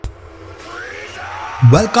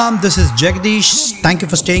Welcome, this is Jagdish. Thank you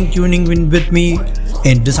for staying tuning in with me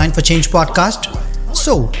in Design for Change podcast.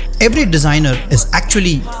 So, every designer is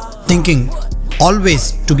actually thinking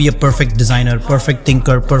always to be a perfect designer, perfect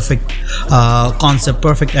thinker, perfect concept,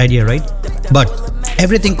 perfect idea, right? But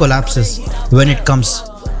everything collapses when it comes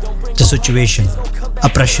to situation, a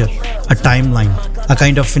pressure, a timeline, a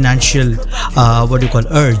kind of financial,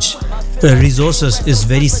 urge. Resources is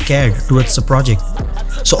very scared towards the project.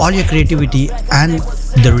 So all your creativity and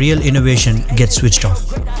the real innovation gets switched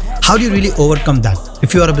off. How do you really overcome that?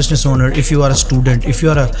 If you are a business owner, if you are a student, if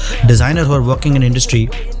you are a designer who are working in industry,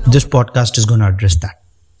 this podcast is going to address that.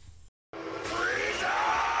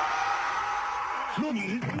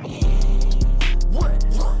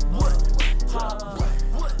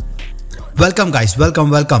 Welcome guys,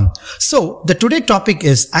 welcome. So the today topic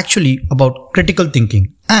is actually about critical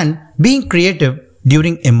thinking and being creative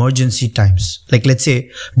during emergency times. Like let's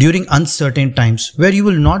say during uncertain times where you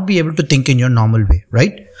will not be able to think in your normal way,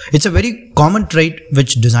 right? It's a very common trait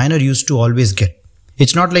which designer used to always get.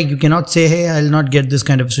 It's not like you cannot say, hey, I'll not get this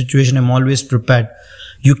kind of situation. I'm always prepared.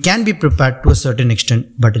 You can be prepared to a certain extent,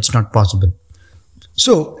 but it's not possible.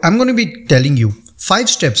 So I'm going to be telling you 5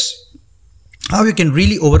 steps how you can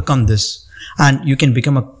really overcome this and you can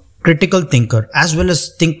become a critical thinker as well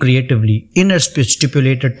as think creatively in a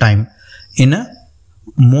stipulated time in a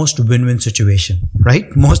most win-win situation,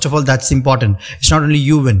 right? Most of all, that's important. It's not only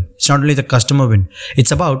you win. It's not only the customer win.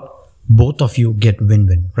 It's about both of you get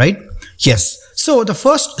win-win, right? Yes. So the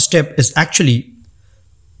first step is actually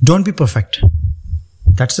don't be perfect.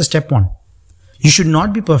 That's the step 1. You should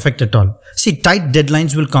not be perfect at all. See, tight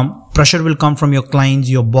deadlines will come. Pressure will come from your clients,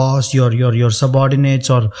 your boss, your subordinates,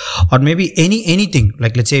 or maybe anything.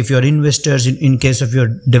 Like let's say if you're investors, in case of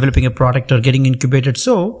you're developing a product or getting incubated.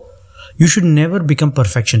 So you should never become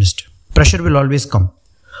perfectionist. Pressure will always come.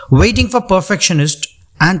 Waiting for perfectionist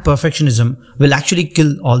and perfectionism will actually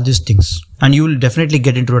kill all these things. And you will definitely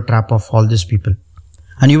get into a trap of all these people.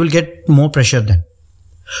 And you will get more pressure then.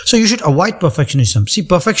 So you should avoid perfectionism. See,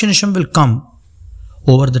 perfectionism will come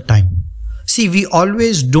over the time. See, we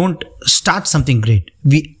always don't start something great.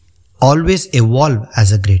 We always evolve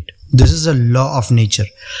as a great. This is a law of nature.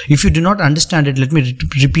 If you do not understand it, let me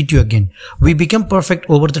repeat you again. We become perfect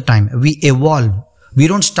over the time. We evolve. We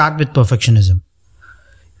don't start with perfectionism.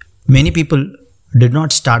 Many people did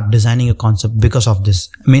not start designing a concept because of this.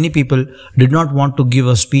 Many people did not want to give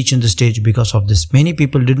a speech in the stage because of this. Many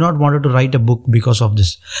people did not want to write a book because of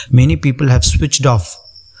this. Many people have switched off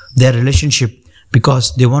their relationship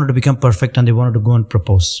because they wanted to become perfect and they wanted to go and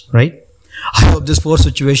propose, right? I hope these 4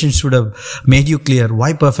 situations should have made you clear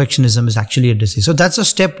why perfectionism is actually a disease. So that's a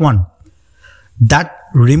step 1. That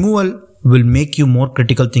removal will make you more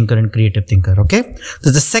critical thinker and creative thinker, okay?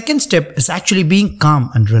 So the second step is actually being calm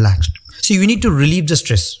and relaxed. So you need to relieve the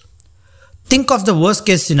stress. Think of the worst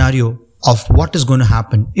case scenario of what is going to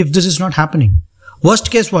happen if this is not happening.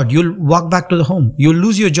 Worst case what? You'll walk back to the home. You'll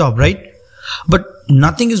lose your job, right? But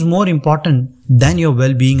nothing is more important than your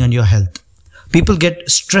well-being and your health. People get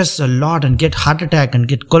stressed a lot and get heart attack and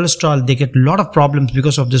get cholesterol. They get a lot of problems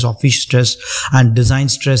because of this office stress and design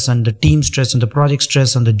stress and the team stress and the project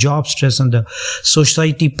stress and the job stress and the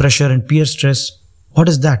society pressure and peer stress. What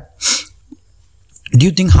is that? Do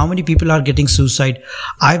you think how many people are getting suicide?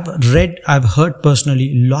 I've heard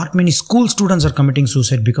personally, many school students are committing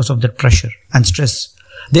suicide because of that pressure and stress.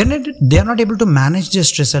 They are not able to manage their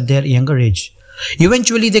stress at their younger age.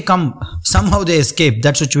 Eventually somehow they escape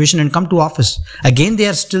that situation and come to office. Again, they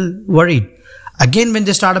are still worried. Again, when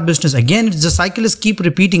they start a business, again, the cycle is keep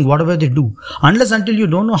repeating whatever they do. Until you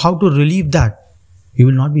don't know how to relieve that, you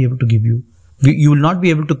will not be able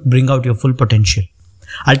to bring out your full potential.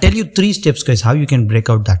 I'll tell you 3 steps, guys, how you can break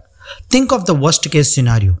out that. Think of the worst case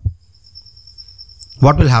scenario.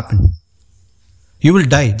 What will happen? You will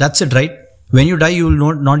die. That's it, right? When you die, you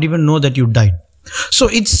will not even know that you died. So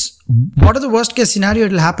what are the worst case scenario?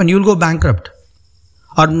 It will happen. You will go bankrupt.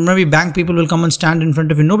 Or maybe bank people will come and stand in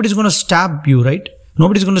front of you. Nobody's going to stab you, right?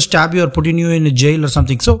 Nobody's going to stab you or put you in a jail or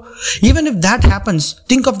something. So even if that happens,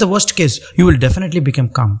 think of the worst case. You will definitely become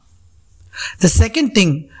calm. The second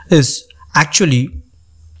thing is actually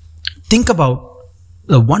think about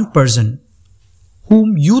the one person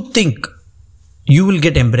whom you think you will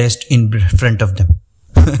get embraced in front of them.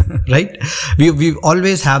 Right? We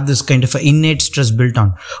always have this kind of innate stress built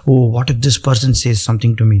on. Oh, what if this person says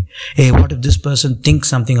something to me? Hey, what if this person thinks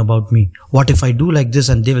something about me? What if I do like this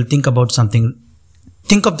and they will think about something?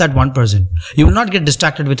 Think of that one person. You will not get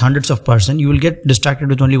distracted with hundreds of person. You will get distracted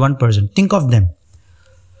with only one person. Think of them.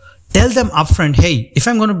 Tell them upfront, hey, if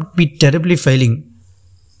I'm going to be terribly failing,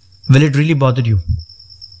 will it really bother you?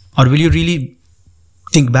 Or will you really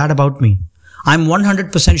think bad about me, I'm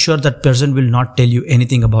 100% sure that person will not tell you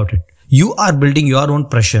anything about it. You are building your own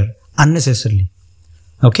pressure unnecessarily.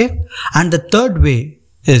 Okay? And the third way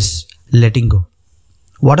is letting go.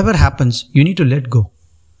 Whatever happens, you need to let go.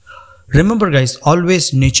 Remember guys,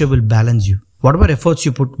 always nature will balance you. Whatever efforts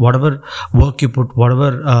you put, whatever work you put,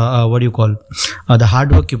 whatever, the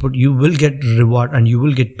hard work you put, you will get reward and you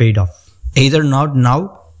will get paid off. Either not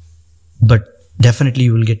now, but definitely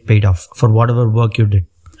you will get paid off for whatever work you did.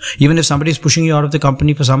 Even if somebody is pushing you out of the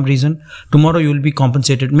company for some reason, tomorrow you will be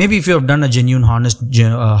compensated. Maybe if you have done a genuine, honest,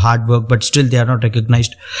 hard work, but still they are not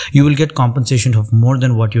recognized, you will get compensation of more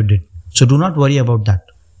than what you did. So do not worry about that.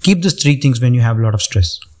 Keep these three things when you have a lot of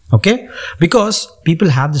stress. Okay? Because people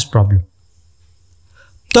have this problem.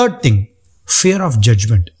 Third thing, fear of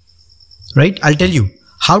judgment. Right? I'll tell you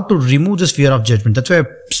how to remove this fear of judgment. That's why I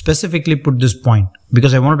specifically put this point,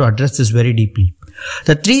 because I wanted to address this very deeply.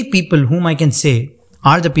 The three people whom I can say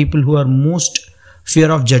are the people who are most fear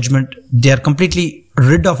of judgment. They are completely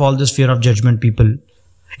rid of all this fear of judgment people.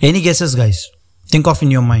 Any guesses, guys? Think of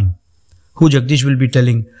in your mind who Jagdish will be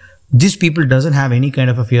telling. These people doesn't have any kind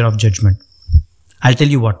of a fear of judgment. I'll tell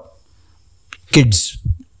you what. Kids,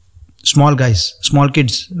 small guys, small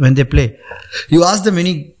kids, when they play, you ask them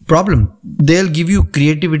any problem, they'll give you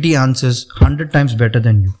creativity answers 100 times better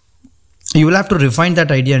than you. You will have to refine that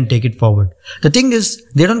idea and take it forward. The thing is,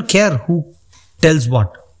 they don't care who tells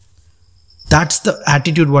what. That's the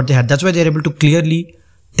attitude what they had. That's why they're able to clearly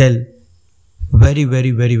tell very,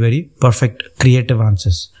 very, very, very perfect creative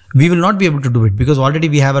answers. We will not be able to do it because already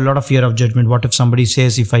we have a lot of fear of judgment. What if somebody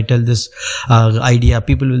says, if I tell this idea,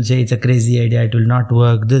 people will say it's a crazy idea, it will not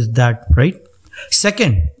work, this, that, right?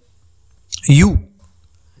 Second, you,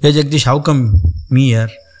 hey Jagdish, how come me here?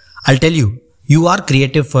 I'll tell you, you are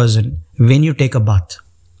creative person when you take a bath.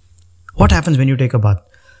 What happens when you take a bath?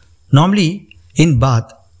 Normally, in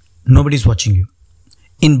bath, nobody's watching you.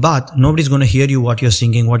 In bath, nobody's going to hear you, what you're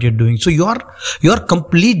singing, what you're doing. So your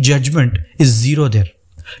complete judgment is zero there.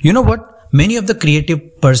 You know what? Many of the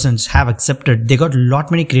creative persons have accepted they got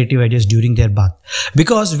many creative ideas during their bath.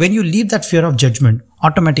 Because when you leave that fear of judgment,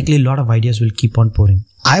 automatically a lot of ideas will keep on pouring.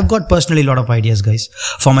 I've got personally a lot of ideas, guys,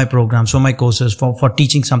 for my programs, for my courses, for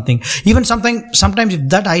teaching something. Even sometimes if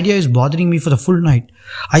that idea is bothering me for the full night,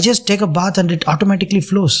 I just take a bath and it automatically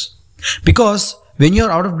flows. Because when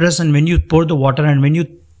you're out of dress and when you pour the water and when you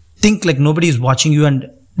think like nobody is watching you and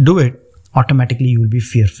do it, automatically you will be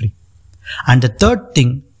fear-free. And the third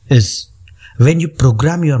thing is when you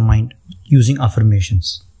program your mind using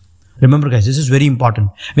affirmations. Remember guys, this is very important.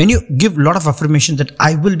 When you give a lot of affirmation that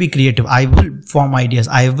I will be creative, I will form ideas,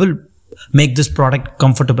 I will make this product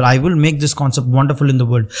comfortable, I will make this concept wonderful in the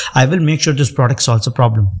world, I will make sure this product solves a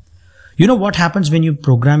problem. You know what happens when you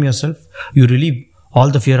program yourself? You relieve all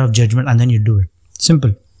the fear of judgment and then you do it.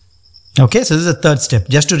 Simple. Okay, so this is the third step.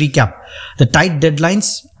 Just to recap, the tight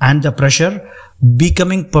deadlines and the pressure,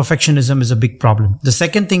 becoming perfectionism is a big problem. The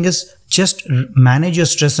second thing is just manage your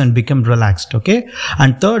stress and become relaxed. Okay.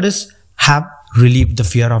 And third is have relieved the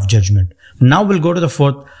fear of judgment. Now we'll go to the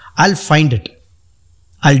fourth. I'll find it.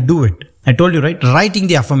 I'll do it. I told you, right? Writing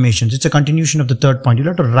the affirmations. It's a continuation of the third point. You'll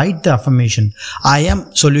have to write the affirmation. I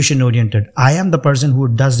am solution oriented. I am the person who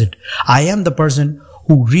does it. I am the person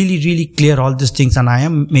who really clear all these things and I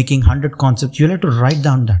am making 100 concepts. You'll have to write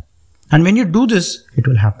down that. And when you do this, it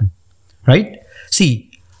will happen. Right?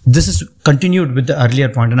 See, this is continued with the earlier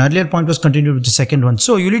point. An earlier point was continued with the second one.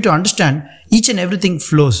 So you need to understand each and everything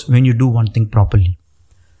flows when you do one thing properly.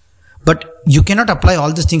 But you cannot apply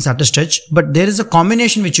all these things at a stretch, but there is a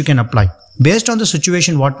combination which you can apply based on the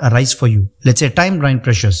situation what arises for you. Let's say timeline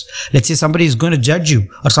pressures. Let's say somebody is going to judge you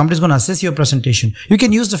or somebody is going to assess your presentation. You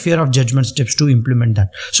can use the fear of judgment steps to implement that.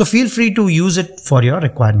 So feel free to use it for your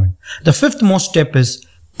requirement. The fifth most step is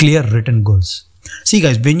clear written goals. See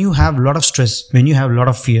guys, when you have a lot of stress, when you have a lot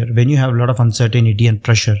of fear, when you have a lot of uncertainty and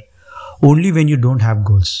pressure, only when you don't have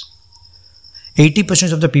goals.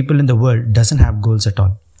 80% of the people in the world doesn't have goals at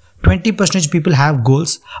all. 20% people have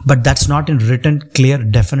goals, but that's not in written, clear,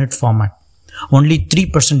 definite format. Only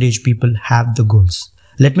 3% people have the goals.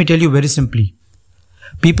 Let me tell you very simply.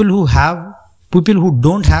 People who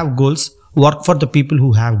don't have goals work for the people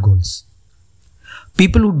who have goals.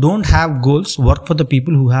 People who don't have goals work for the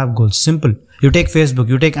people who have goals. Simple. You take Facebook,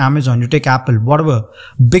 you take Amazon, you take Apple, whatever.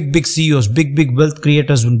 Big CEOs, big wealth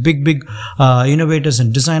creators, big innovators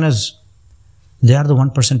and designers. They are the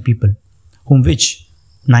 1% people whom which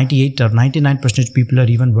 98 or 99% people are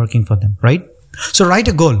even working for them, right? So write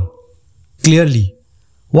a goal clearly.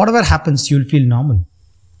 Whatever happens, you'll feel normal.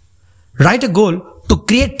 Write a goal to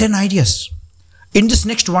create 10 ideas. in this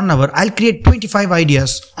next 1 hour, I'll create 25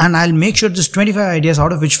 ideas and I'll make sure this 25 ideas,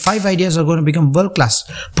 out of which 5 ideas are going to become world class.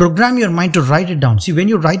 Program your mind to write it down. See, when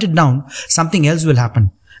you write it down, something else will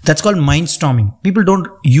happen. That's called mindstorming. People don't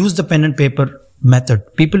use the pen and paper method.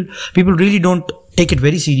 People really don't take it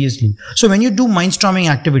very seriously. So when you do mindstorming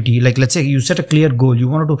activity, like let's say you set a clear goal, you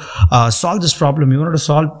wanted to solve this problem, you wanted to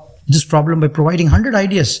solve this problem by providing 100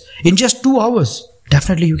 ideas in just 2 hours,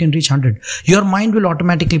 definitely you can reach 100. Your mind will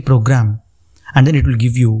automatically program and then it will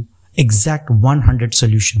give you exact 100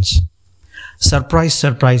 solutions. Surprise,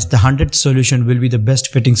 surprise, the 100th solution will be the best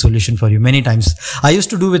fitting solution for you many times. I used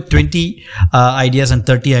to do with 20 ideas and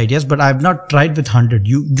 30 ideas, but I have not tried with 100.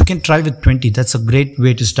 You can try with 20. That's a great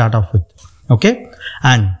way to start off with. Okay?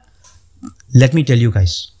 And let me tell you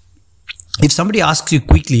guys, if somebody asks you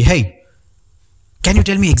quickly, hey, can you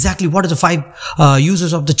tell me exactly what are the 5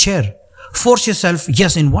 uses of the chair? Force yourself,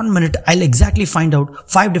 yes, in 1 minute, I'll exactly find out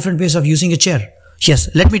 5 different ways of using a chair.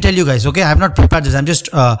 Yes, let me tell you guys, okay, I have not prepared this. I'm just,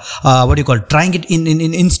 trying it in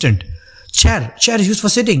instant. Chair is used for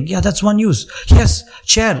sitting. Yeah, that's one use. Yes,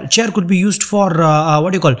 chair could be used for,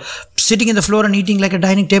 sitting in the floor and eating like a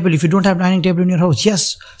dining table if you don't have dining table in your house.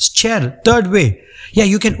 Yes, chair. Third way. Yeah,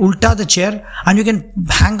 you can ulta the chair and you can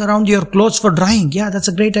hang around your clothes for drying. Yeah, that's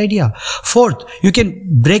a great idea. Fourth, you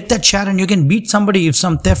can break that chair and you can beat somebody if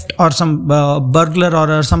some theft or some burglar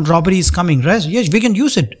or some robbery is coming, right? Yes, we can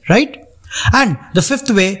use it, right? And the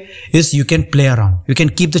 5th way is you can play around. You can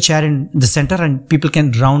keep the chair in the center and people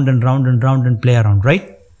can round and play around,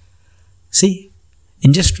 right? See,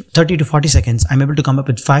 in just 30 to 40 seconds, I'm able to come up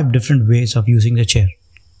with 5 different ways of using the chair.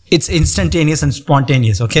 It's instantaneous and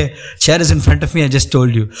spontaneous, okay? Chair is in front of me, I just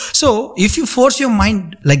told you. So, if you force your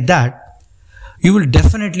mind like that, you will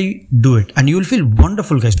definitely do it. And you will feel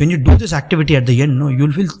wonderful, guys. When you do this activity at the end, you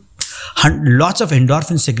will feel lots of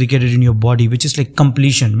endorphins segregated in your body, which is like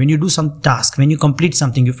completion. When you do some task, when you complete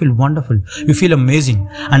something, you feel wonderful. You feel amazing.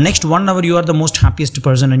 And next 1 hour, you are the most happiest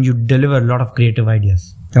person and you deliver a lot of creative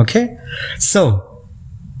ideas. Okay? So,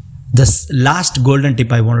 this last golden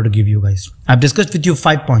tip I wanted to give you guys. I've discussed with you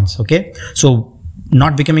 5 points. Okay? So,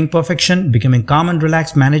 not becoming perfection, becoming calm and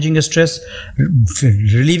relaxed, managing the stress,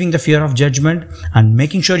 relieving the fear of judgment, and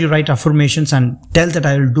making sure you write affirmations and tell that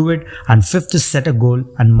I will do it. And 5th is set a goal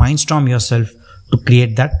and mindstorm yourself to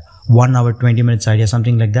create that 1 hour, 20 minutes idea,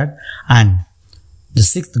 something like that. And the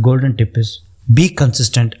 6th golden tip is be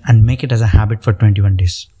consistent and make it as a habit for 21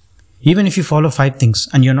 days. Even if you follow 5 things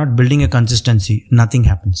and you're not building a consistency, nothing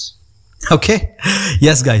happens. Okay?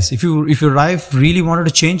 Yes, guys, if your life really wanted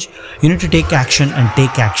to change, you need to take action and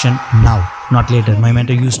take action now, not later. My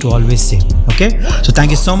mentor used to always say. Okay? So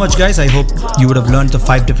thank you so much, guys. I hope you would have learned the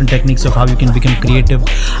 5 different techniques of how you can become creative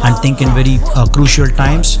and think in very crucial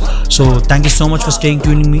times. So thank you so much for staying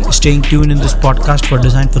tuned in this podcast for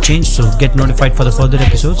Design for Change. So get notified for the further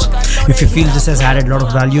episodes. If you feel this has added a lot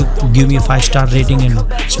of value, give me a 5-star rating in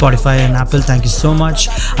Spotify and Apple. Thank you so much.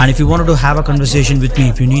 And if you wanted to have a conversation with me,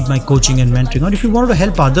 if you need my coaching and mentoring, or if you wanted to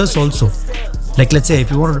help others also, like let's say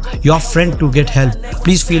if you want your friend to get help,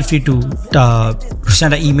 please feel free to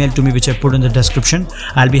send an email to me, which I put in the description.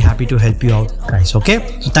 I'll be happy to help you out, guys.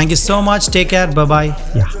 Okay? So thank you so much. Take care. Bye-bye.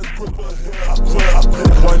 Yeah.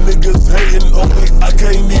 My niggas hating on me, I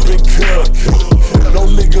can't even care. No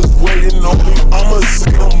niggas waiting on me, I'ma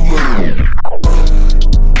see them move.